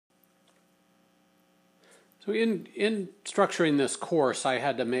So in structuring this course, I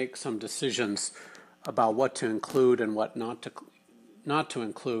had to make some decisions about what to include and what not to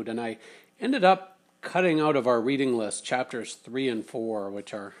include, and I ended up cutting out of our reading list chapters 3 and 4,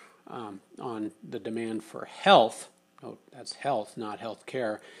 which are on the demand for health. Note that's health, not health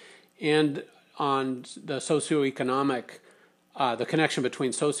care, and on the socioeconomic, the connection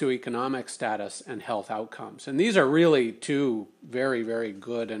between socioeconomic status and health outcomes. And these are really two very, very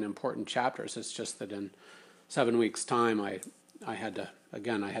good and important chapters. It's just that in 7 weeks' time, I had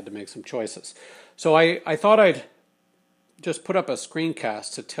to make some choices. So I thought I'd just put up a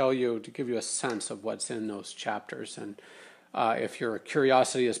screencast to give you a sense of what's in those chapters. And if your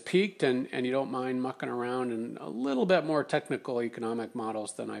curiosity is piqued and you don't mind mucking around in a little bit more technical economic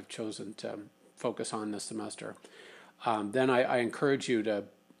models than I've chosen to focus on this semester, then I encourage you to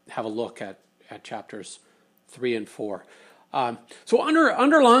have a look at chapters 3 and 4. So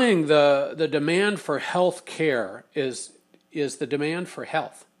underlying the demand for health care is the demand for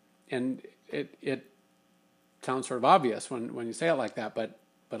health. And it sounds sort of obvious when you say it like that, but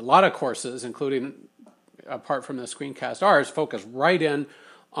a lot of courses, including apart from the screencast, ours focus right in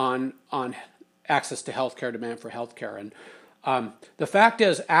on access to healthcare, demand for healthcare. And the fact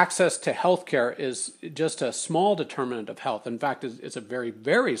is, access to healthcare is just a small determinant of health. In fact, it's a very,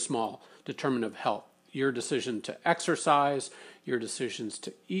 very small determinant of health. Your decision to exercise, your decisions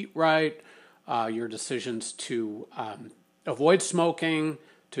to eat right, your decisions to avoid smoking,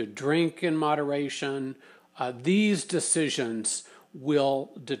 to drink in moderation, these decisions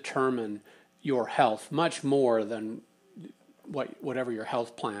will determine your health much more than whatever your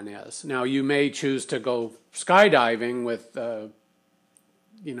health plan is. Now, you may choose to go skydiving with an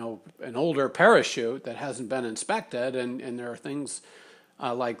older parachute that hasn't been inspected, and there are things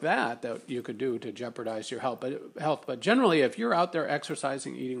like that you could do to jeopardize your health. But generally, if you're out there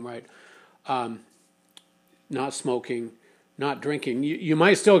exercising, eating right, not smoking, not drinking, you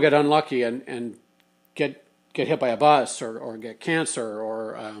might still get unlucky and get hit by a bus or get cancer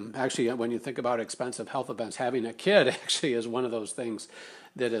or actually, when you think about expensive health events, having a kid actually is one of those things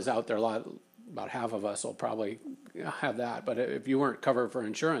that is out there a lot. About half of us will probably have that. But if you weren't covered for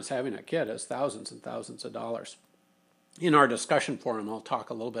insurance, having a kid is thousands and thousands of dollars. In our discussion forum, I'll talk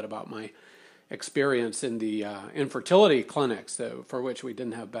a little bit about my experience in the infertility clinics for which we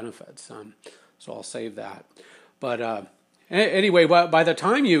didn't have benefits. So I'll save that. But anyway, by the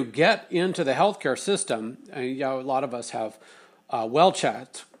time you get into the healthcare system, a lot of us have well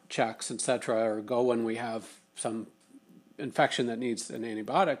checks, etc., or go when we have some infection that needs an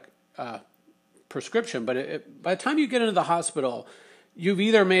antibiotic prescription. But by the time you get into the hospital, you've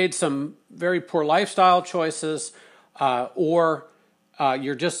either made some very poor lifestyle choices, or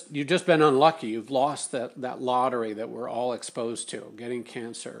you've just been unlucky. You've lost that lottery that we're all exposed to: getting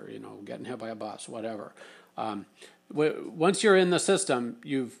cancer, getting hit by a bus, whatever. Once you're in the system,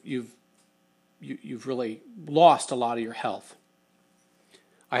 you've really lost a lot of your health.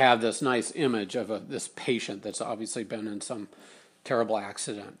 I have this nice image of this patient that's obviously been in some terrible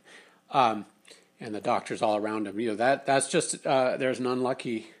accident, and the doctors all around him. That's just there's an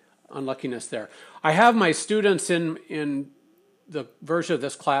unluckiness there. I have my students in the version of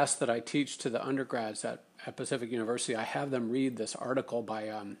this class that I teach to the undergrads at Pacific University. I have them read this article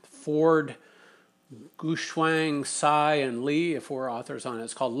by Ford, Gushwang, Tsai, and Lee, 4 authors on it.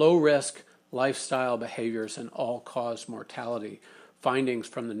 It's called Low Risk Lifestyle Behaviors and All-Cause Mortality: Findings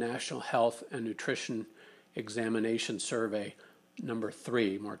from the National Health and Nutrition Examination Survey, number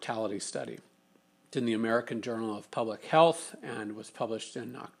 3, Mortality Study. It's in the American Journal of Public Health and was published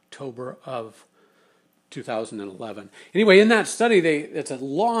in October of 2011. Anyway, in that study, it's a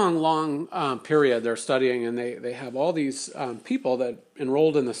long period they're studying, and they have all these people that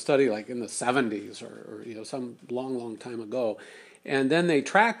enrolled in the study like in the 70s or some long time ago, and then they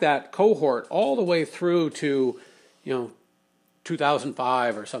track that cohort all the way through to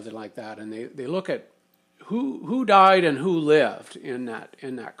 2005 or something like that, and they look at who died and who lived in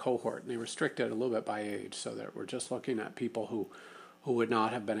that cohort, and they restrict it a little bit by age, so that we're just looking at people who would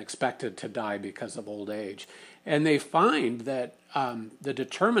not have been expected to die because of old age. And they find that the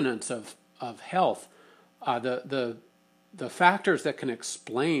determinants of health, the factors that can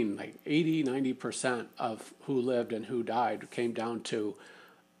explain like 80-90% of who lived and who died came down to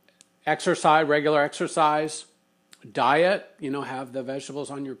exercise, regular exercise, diet, have the vegetables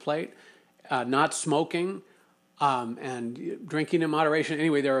on your plate, not smoking, and drinking in moderation.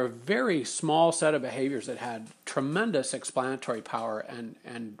 Anyway, there are a very small set of behaviors that had tremendous explanatory power,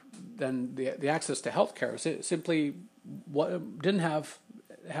 and then the access to healthcare simply didn't have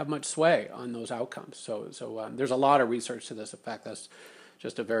much sway on those outcomes. So there's a lot of research to this effect. That's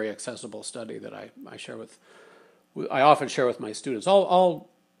just a very accessible study that I often share with my students. I'll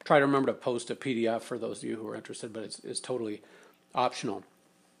try to remember to post a PDF for those of you who are interested, but it's totally optional.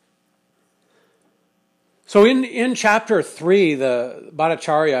 So in chapter 3, the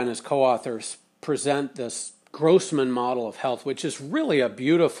Bhattacharya and his co-authors present this Grossman model of health, which is really a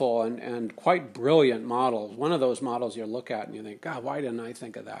beautiful and quite brilliant model. One of those models you look at and you think, God, why didn't I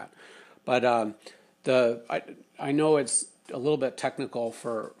think of that? But I know it's a little bit technical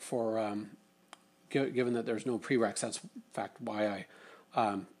for given that there's no prereqs. That's in fact why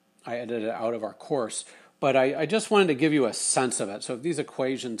I edited it out of our course. But I just wanted to give you a sense of it. So if these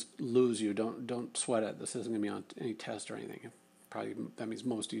equations lose you, don't sweat it. This isn't going to be on any test or anything. Probably that means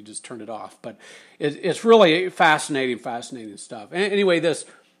most of you just turned it off. But it's really fascinating stuff. Anyway, this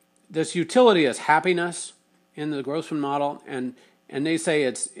utility is happiness in the Grossman model, and they say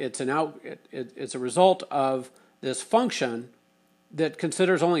it's a result of this function that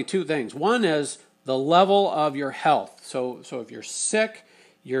considers only two things. One is the level of your health. So if you're sick,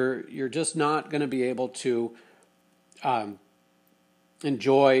 you're just not going to be able to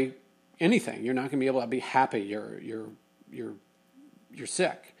enjoy anything. You're not going to be able to be happy. You're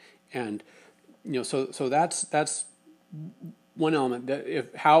sick, and so that's one element.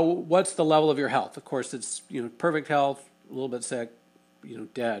 What's the level of your health? Of course, it's perfect health, a little bit sick,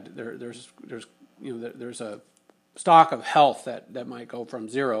 dead. There's a stock of health that might go from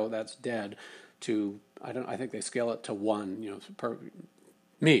 0, that's dead, to I think they scale it to 1.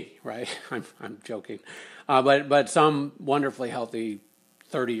 Me, right? I'm joking, but some wonderfully healthy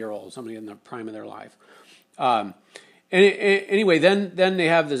 30-year-old, somebody in the prime of their life. Anyway, then they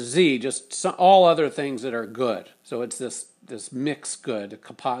have the Z, just all other things that are good. So it's this mixed good, a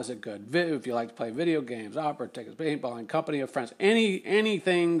composite good. If you like to play video games, opera tickets, paintballing, company of friends,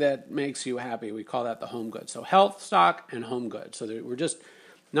 anything that makes you happy, we call that the home good. So health, stock, and home good. So we're just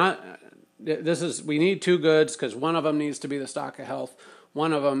not. We need two goods because one of them needs to be the stock of health.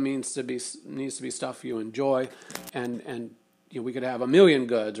 One of them needs to be stuff you enjoy, and we could have 1 million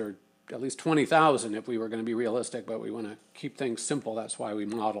goods or at least 20,000 if we were going to be realistic, but we want to keep things simple. That's why we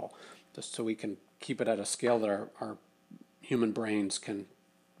model, just so we can keep it at a scale that our human brains can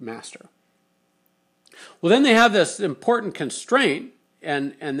master. Well, then they have this important constraint,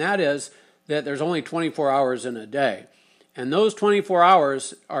 and that is that there's only 24 hours in a day. And those 24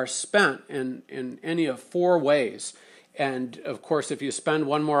 hours are spent in any of 4 ways. And, of course, if you spend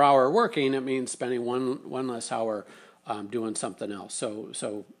 1 more hour working, it means spending one less hour doing something else.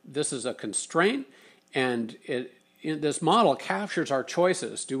 So this is a constraint, and this model captures our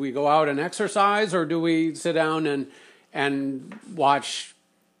choices. Do we go out and exercise, or do we sit down and watch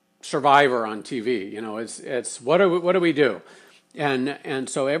Survivor on TV? It's what do we do? And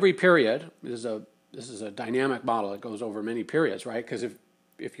so every period this is a dynamic model. It goes over many periods, right? Because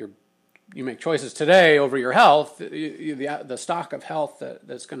if you make choices today over your health, the stock of health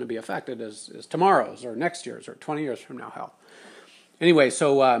that's going to be affected is tomorrow's or next year's or 20 years from now health. Anyway,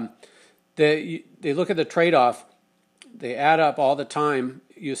 so they look at the trade-off. They add up all the time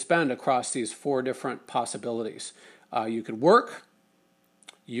you spend across these 4 different possibilities. You could work.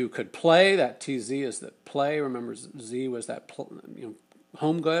 You could play. That TZ is the play. Remember, Z was that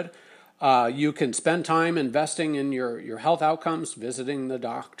home good. You can spend time investing in your health outcomes, visiting the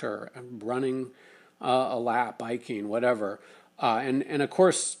doctor, running a lap, biking, whatever. And of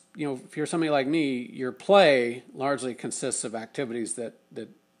course, if you're somebody like me, your play largely consists of activities that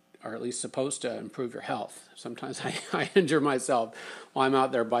are at least supposed to improve your health. Sometimes I injure myself while I'm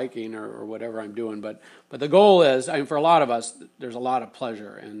out there biking or whatever I'm doing. But the goal is, for a lot of us, there's a lot of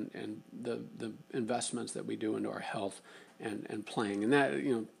pleasure in the investments that we do into our health and playing. And that,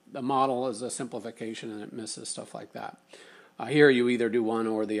 the model is a simplification, and it misses stuff like that. Here you either do one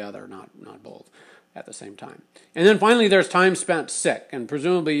or the other, not both at the same time. And then finally there's time spent sick, and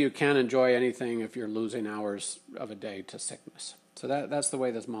presumably you can't enjoy anything if you're losing hours of a day to sickness. So that's the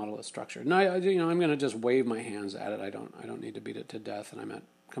way this model is structured. And I'm going to just wave my hands at it. I don't need to beat it to death, and I'm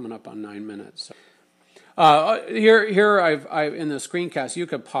coming up on 9 minutes. So. Here I've in the screencast, you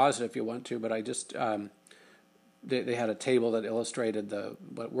could pause it if you want to, but I just they had a table that illustrated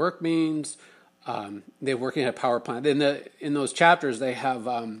what work means. They're working at a power plant. In those chapters, they have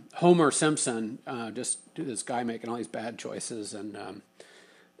Homer Simpson, just this guy making all these bad choices, and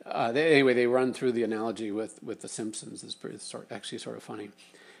they run through the analogy with the Simpsons. It's actually sort of funny.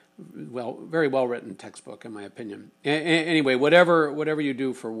 Very well written textbook, in my opinion. Anyway, whatever you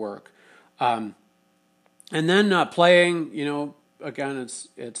do for work, and then playing. Again,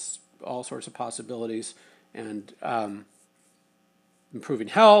 it's all sorts of possibilities, and improving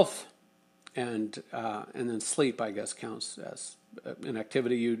health. And then sleep, I guess, counts as an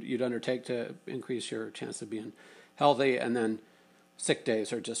activity you'd undertake to increase your chance of being healthy, and then sick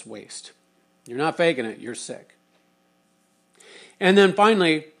days are just waste. You're not faking it, you're sick. And then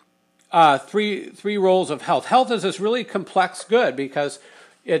finally, three roles of health. Health is this really complex good because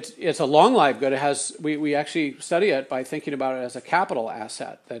it's a long life good. It has we actually study it by thinking about it as a capital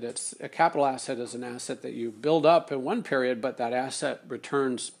asset. That it's a capital asset is an asset that you build up in one period, but that asset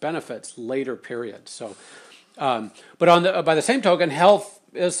returns benefits later periods. So, but by the same token, health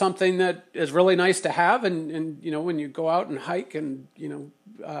is something that is really nice to have, and when you go out and hike and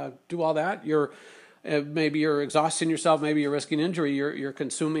do all that, maybe you're exhausting yourself, maybe you're risking injury. You're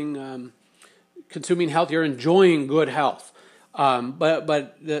consuming health. You're enjoying good health. But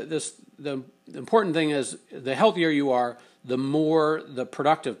the important thing is the healthier you are, the more the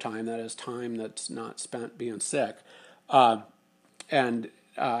productive time, that is time that's not spent being sick. And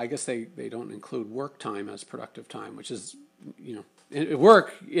I guess they don't include work time as productive time, which is,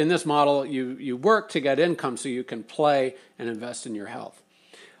 work in this model, you work to get income so you can play and invest in your health.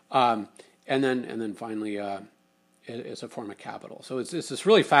 And then finally, it's a form of capital. So it's this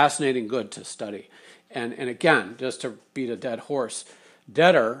really fascinating good to study. And again, just to beat a dead horse,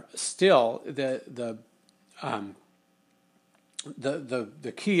 deader still the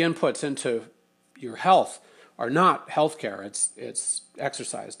key inputs into your health are not healthcare. It's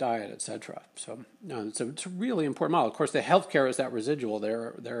exercise, diet, etc. So it's a really important model. Of course, the healthcare is that residual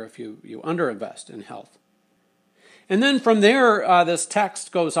there if you underinvest in health. And then from there, this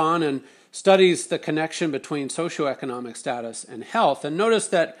text goes on and studies the connection between socioeconomic status and health. And notice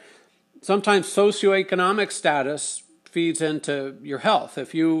that sometimes socioeconomic status feeds into your health.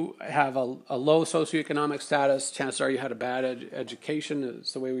 If you have a low socioeconomic status, chances are you had a bad education.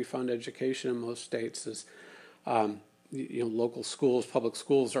 It's the way we fund education in most states is, local schools, public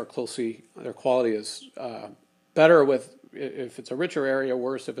schools are their quality is better if it's a richer area,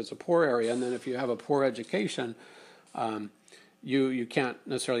 worse if it's a poor area. And then if you have a poor education, you can't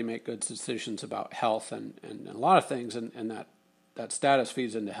necessarily make good decisions about health and a lot of things, and that status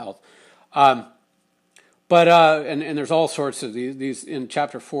feeds into health. But there's all sorts of these in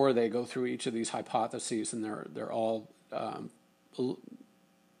chapter 4. They go through each of these hypotheses, and they're all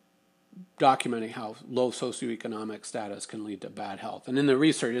documenting how low socioeconomic status can lead to bad health. And in the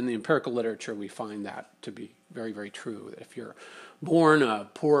research, in the empirical literature, we find that to be very, very true. That if you're born a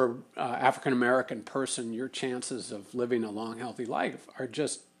poor African American person, your chances of living a long, healthy life are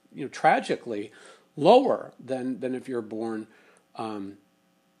just tragically lower than if you're born a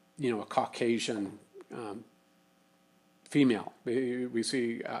Caucasian female. We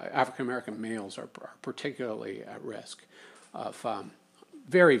see African American males are particularly at risk of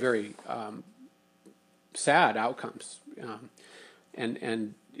very, very sad outcomes,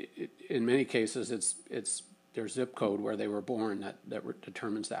 and in many cases it's their zip code where they were born that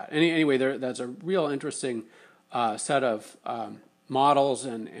determines that. Anyway, that's a real interesting set of models,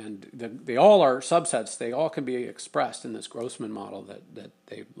 and they all are subsets. They all can be expressed in this Grossman model that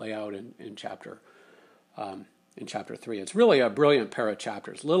they lay out in chapter 3. It's really a brilliant pair of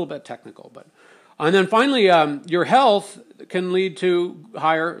chapters. A little bit technical, but and then finally, your health can lead to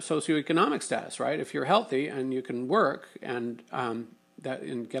higher socioeconomic status. Right? If you're healthy and you can work and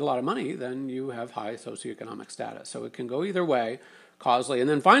get a lot of money, then you have high socioeconomic status. So it can go either way, causally. And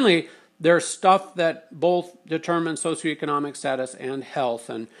then finally, there's stuff that both determine socioeconomic status and health.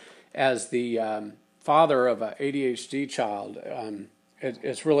 And as the father of an ADHD child,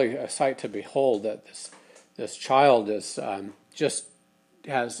 it's really a sight to behold that this child is just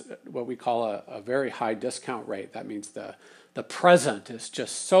has what we call a very high discount rate. That means the present is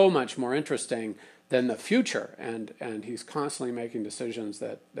just so much more interesting than the future, and he's constantly making decisions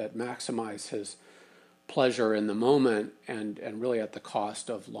that maximize his pleasure in the moment and really at the cost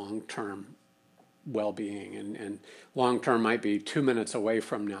of long-term well-being, and long-term might be 2 minutes away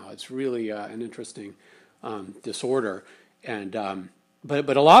from now. It's really an interesting disorder, and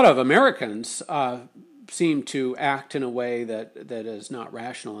but a lot of Americans seem to act in a way that is not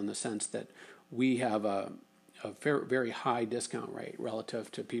rational, in the sense that we have a very, very high discount rate relative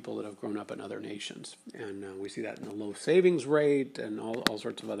to people that have grown up in other nations. And we see that in the low savings rate and all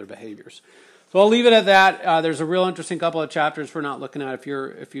sorts of other behaviors. So I'll leave it at that. There's a real interesting couple of chapters we're not looking at.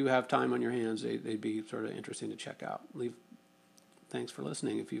 If you have time on your hands, they'd be sort of interesting to check out. Thanks for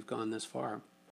listening if you've gone this far.